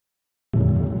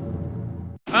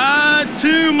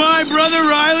To my brother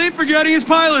Riley for getting his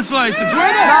pilot's license. Where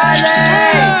the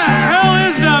hell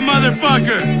is that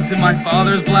motherfucker? To my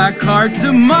father's black card,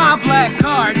 to my black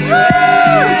card.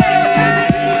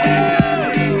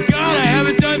 God, I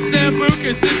haven't done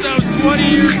Sambuca since I was 20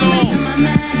 years old.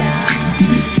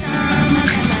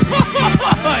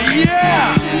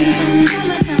 Yeah!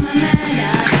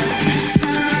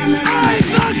 I'm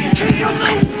the king of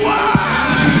the world!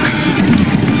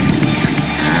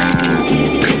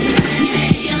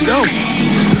 Let's go.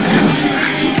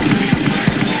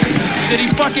 Did he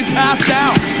fucking pass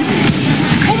out?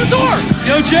 Hold the door!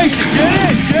 Yo, Jason, get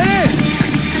in! Get in!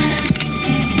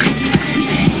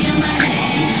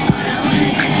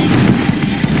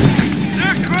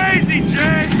 They're crazy,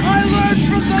 Jay! I learned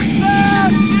from the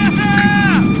best!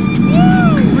 Yeah!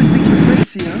 Woo! You think you're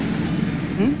crazy, huh?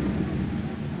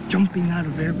 Jumping out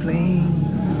of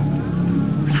airplanes,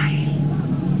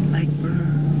 flying like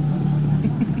birds.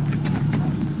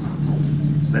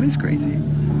 That is crazy.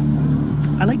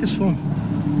 I like this phone.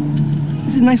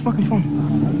 This is a nice fucking phone.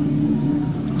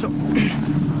 So,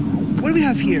 what do we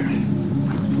have here?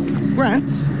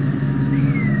 Grant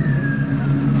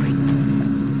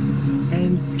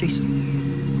and Jason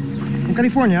from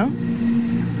California,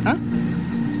 huh?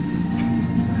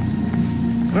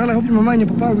 Well, I hope your mama and your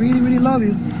papa really, really love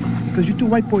you, because you two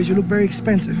white boys, you look very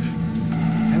expensive,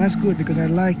 and that's good because I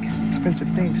like expensive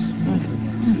things.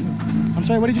 I'm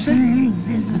sorry, what did you say?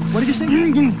 What did you say? Do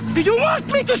you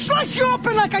want me to slice you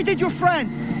open like I did your friend?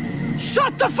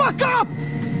 Shut the fuck up!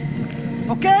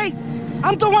 Okay?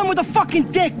 I'm the one with the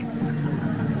fucking dick.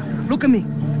 Look at me.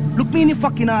 Look me in the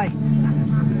fucking eye.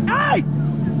 Hey!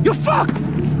 You fuck!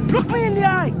 Look me in the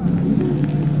eye!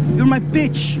 You're my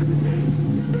bitch.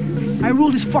 I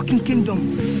rule this fucking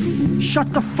kingdom.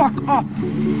 Shut the fuck up,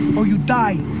 or you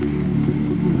die.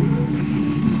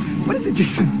 What is it,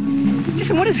 Jason?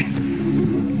 Jason, what is it?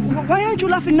 Why aren't you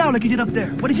laughing now like you did up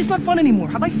there? What, is this not fun anymore?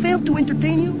 Have I failed to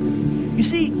entertain you? You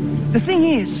see, the thing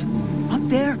is, up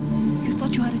there, you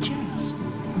thought you had a chance.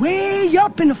 Way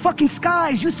up in the fucking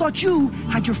skies, you thought you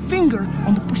had your finger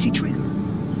on the pussy trigger.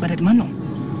 But hermano,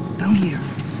 down here.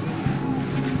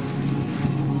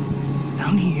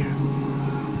 Down here.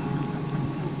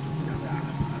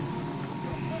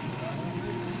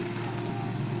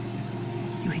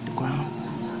 You hit the ground.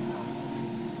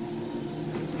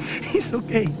 It's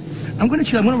okay. I'm gonna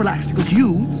chill, I'm gonna relax, because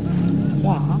you,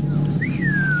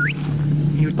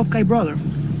 and your tough guy brother,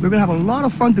 we're gonna have a lot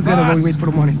of fun together while we wait for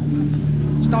the money.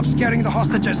 Stop scaring the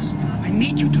hostages. I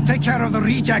need you to take care of the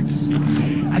rejects.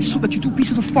 I just hope that you two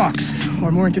pieces of fox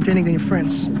are more entertaining than your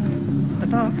friends.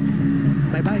 Ta-ta.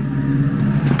 Bye-bye.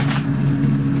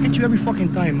 Get you every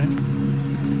fucking time, man.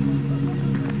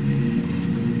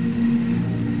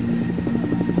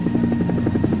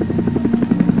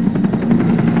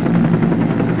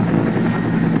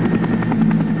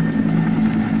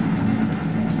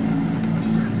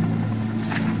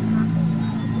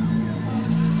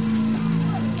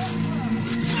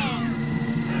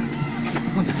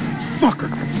 Motherfucker!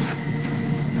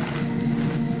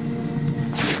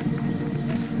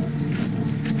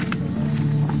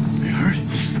 You hurt?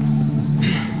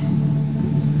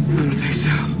 I don't think so.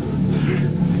 We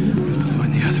have to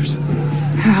find the others.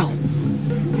 How?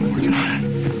 Working on it.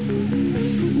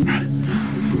 Right.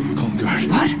 Call the guard.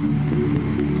 What?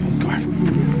 Call the guard.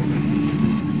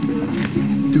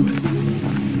 Dude.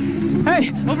 Hey,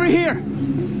 over here!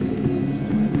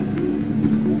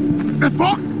 The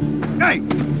fuck? Hey,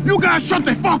 you guys shut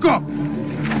the fuck up!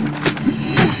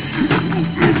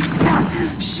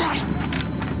 Shit!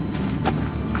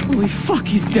 Holy fuck,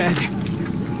 he's dead.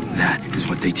 That is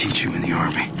what they teach you in the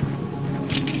army.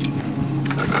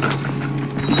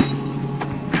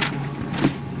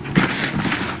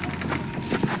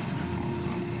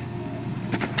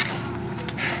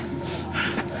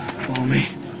 Follow me.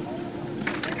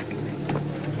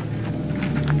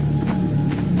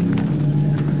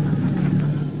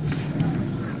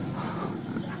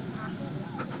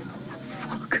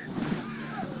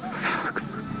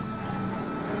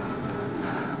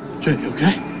 Jay, you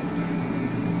okay?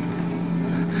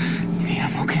 Yeah,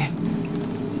 I'm okay.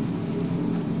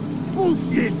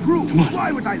 Bullshit, Rook. Come on.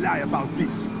 Why would I lie about this?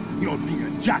 You're being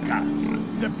a jackass.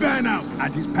 The ban out.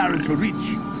 And his parents are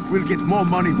rich. We'll get more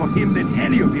money for him than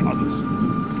any of the others.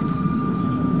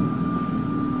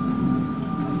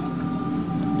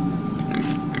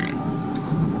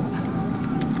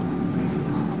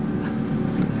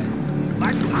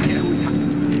 Why do I always have to do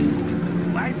this?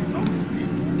 Why is it always me?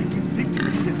 They can think to do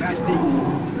the bad things.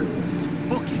 It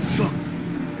fucking sucks.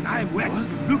 And I am wet.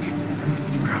 Look at it.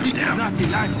 Crouch down. Not the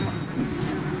life.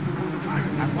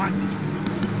 I want it.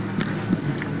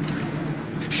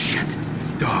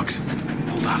 dogs.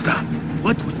 Hold on. Stop.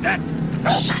 What was that?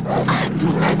 Shut up!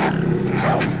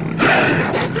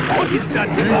 What is that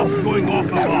bomb going off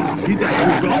above? Did that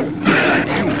you, bro? Is that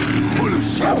you? Full of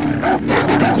shit.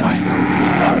 Stay quiet.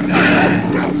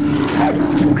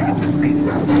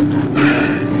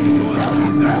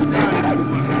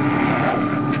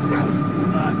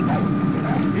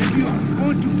 If you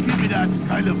want to give me that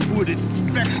kind of food,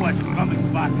 expect what's coming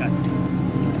back at you.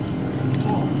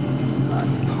 Oh,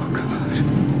 God.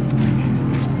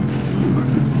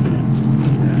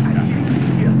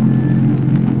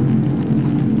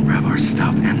 Grab our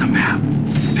stuff and the map.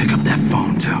 Pick up that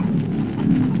phone, too.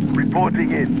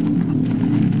 Reporting in.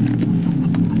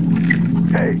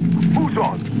 Hey, who's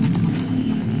on?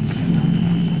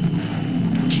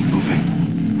 Keep moving.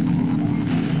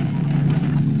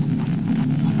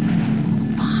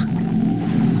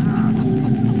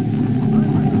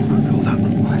 Hold up.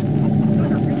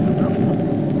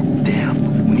 Damn,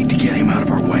 we need to get him out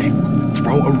of our way.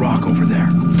 Throw a rock over there.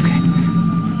 Okay.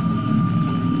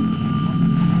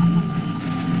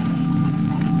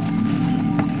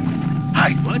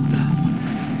 Hide. What the?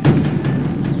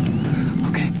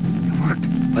 Okay, it worked.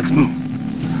 Let's move.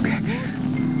 Okay.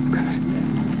 Good.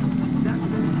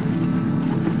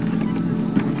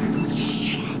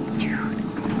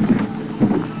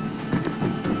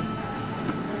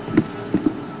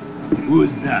 Who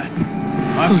is that?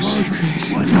 Oh, shit.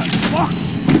 What the fuck?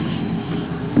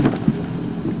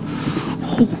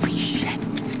 Holy shit.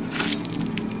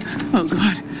 Oh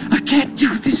god, I can't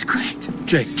do this, Grant.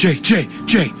 Jay,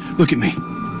 look at me.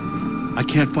 I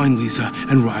can't find Lisa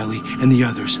and Riley and the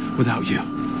others without you.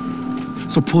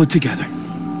 So pull it together.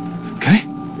 Okay?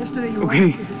 Yesterday you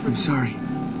Okay, I'm sorry.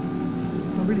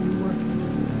 No, really, you were.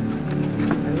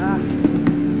 I laughed.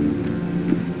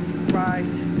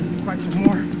 Cried some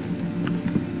more.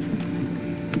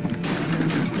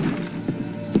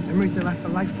 Memories that last a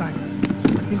lifetime.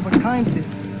 Think what time it is.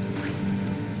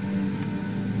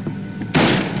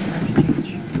 Times change.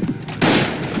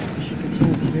 Shit gets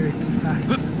old very fast.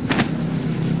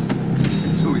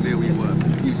 So there we were.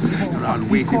 You sitting around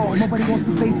waiting for him. Nobody wants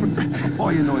to pay for it.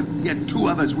 Before you know it, he had 2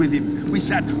 others with him. We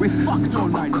fucked all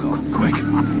night long. Quick,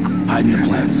 hide in the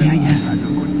plants. Had a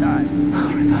good time.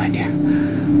 I'll remind you.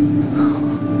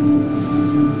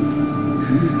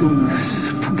 He's going This is a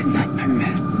fucking nightmare,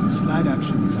 man. slide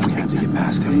action. We have to get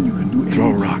past Then him. you can do Throw a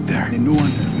anything, rock there. and no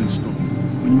one can stop.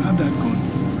 When you have that gun,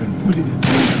 you can put it in them,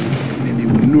 and they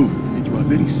will know that you are a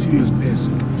very serious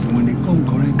person. And when they come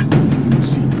correct, you will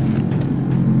see.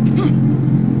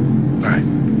 All right,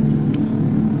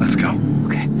 let's go.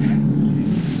 Okay.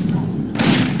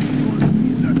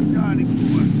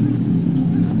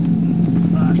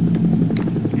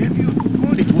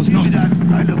 It was not that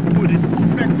kind of food,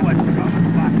 expect what's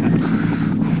coming back at you.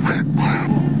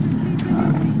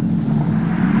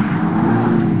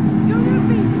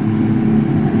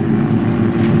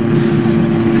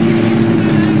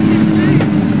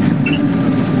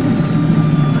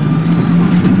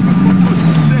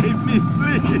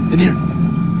 In here.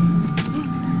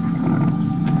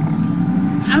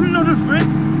 I'm not afraid.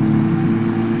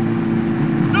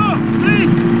 No,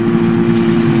 please.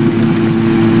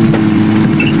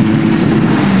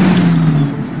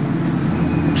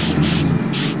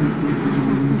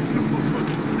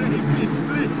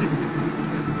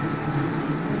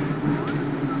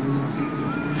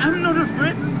 I'm not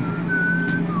afraid.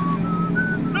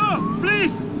 No,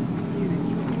 please.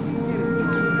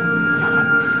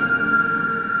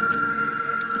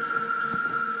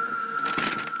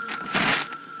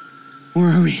 Where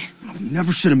are we?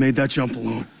 Never should have made that jump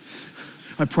alone.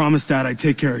 I promised Dad I'd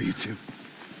take care of you two.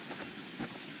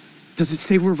 Does it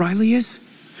say where Riley is?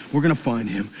 We're gonna find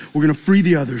him. We're gonna free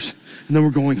the others, and then we're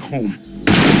going home.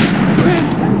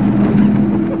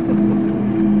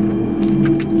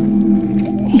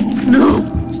 No!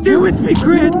 Stay with me,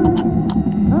 Grant!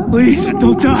 Please,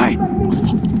 don't die!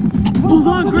 Hold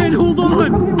on, Grant, hold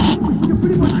on!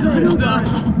 No, no, no!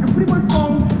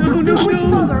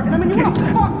 And I mean, you wanna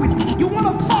fuck with me. You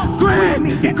wanna fuck with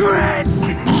me. Grant! Grant!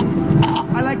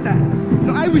 I like that.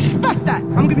 No, I respect that.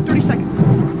 I'm gonna give you 30 seconds.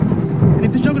 And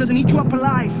if the jungle doesn't eat you up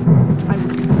alive, I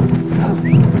will.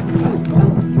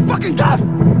 You're fucking tough!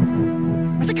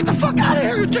 I said get the fuck out of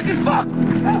here, you chicken fuck!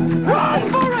 Run,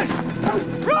 Forrest!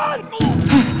 Run!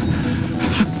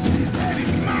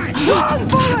 Run,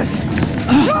 Forrest!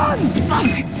 Run!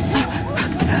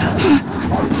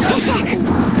 Fuck!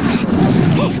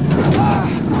 Oh, fuck!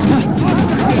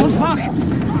 Oh, fuck!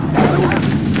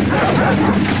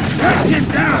 Get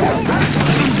down!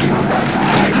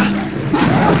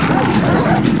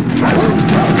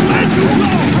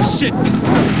 Shit!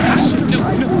 I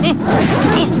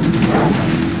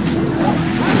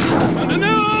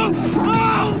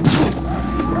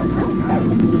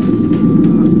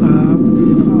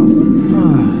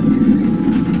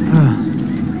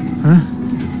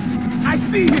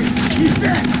see him! He's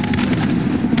dead!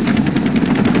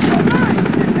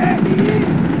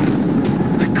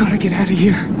 I gotta get out of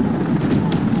here.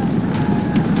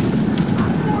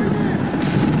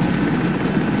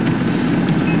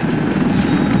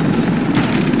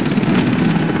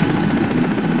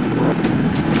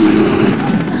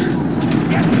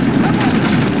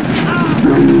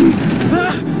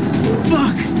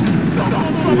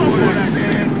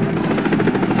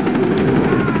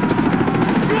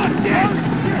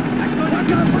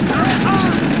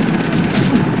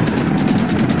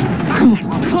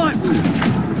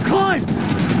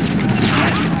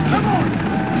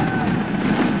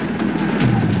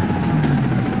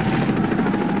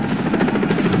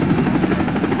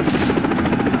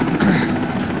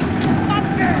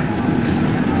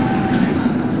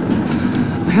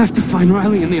 I have to find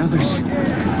Riley and the others.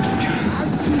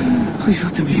 Please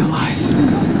let them be alive.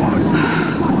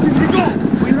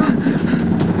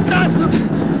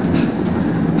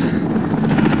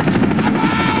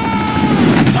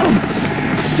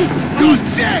 You're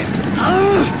dead!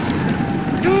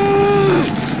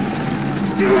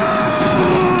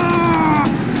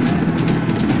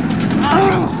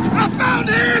 I found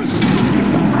him!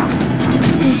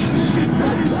 Shit, oh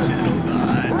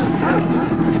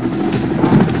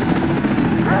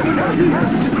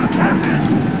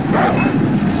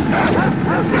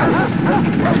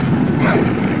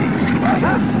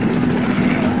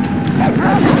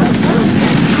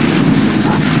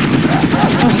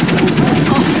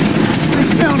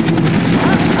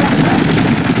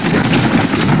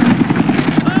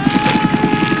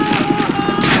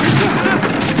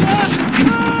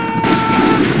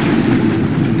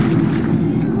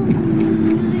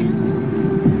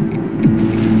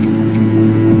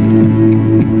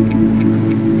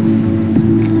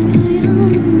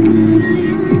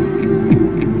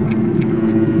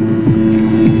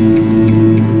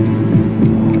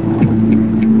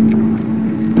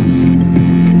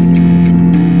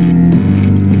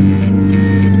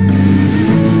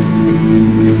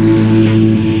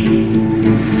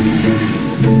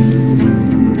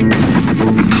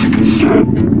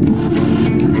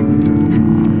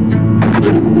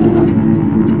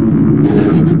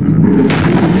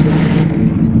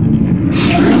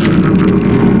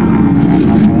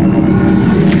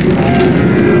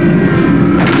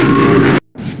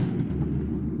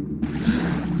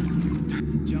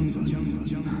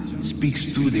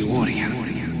Speaks through the warrior.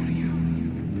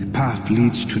 The path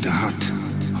leads to the heart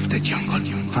of the jungle.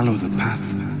 Follow the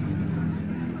path,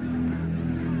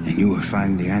 and you will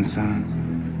find the answer.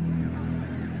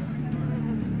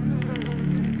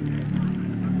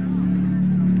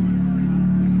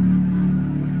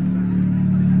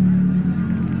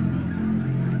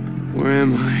 Where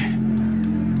am I?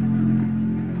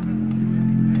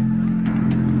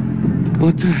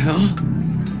 What the hell?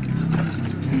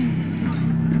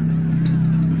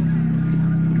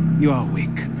 You are awake.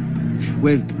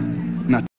 Well, not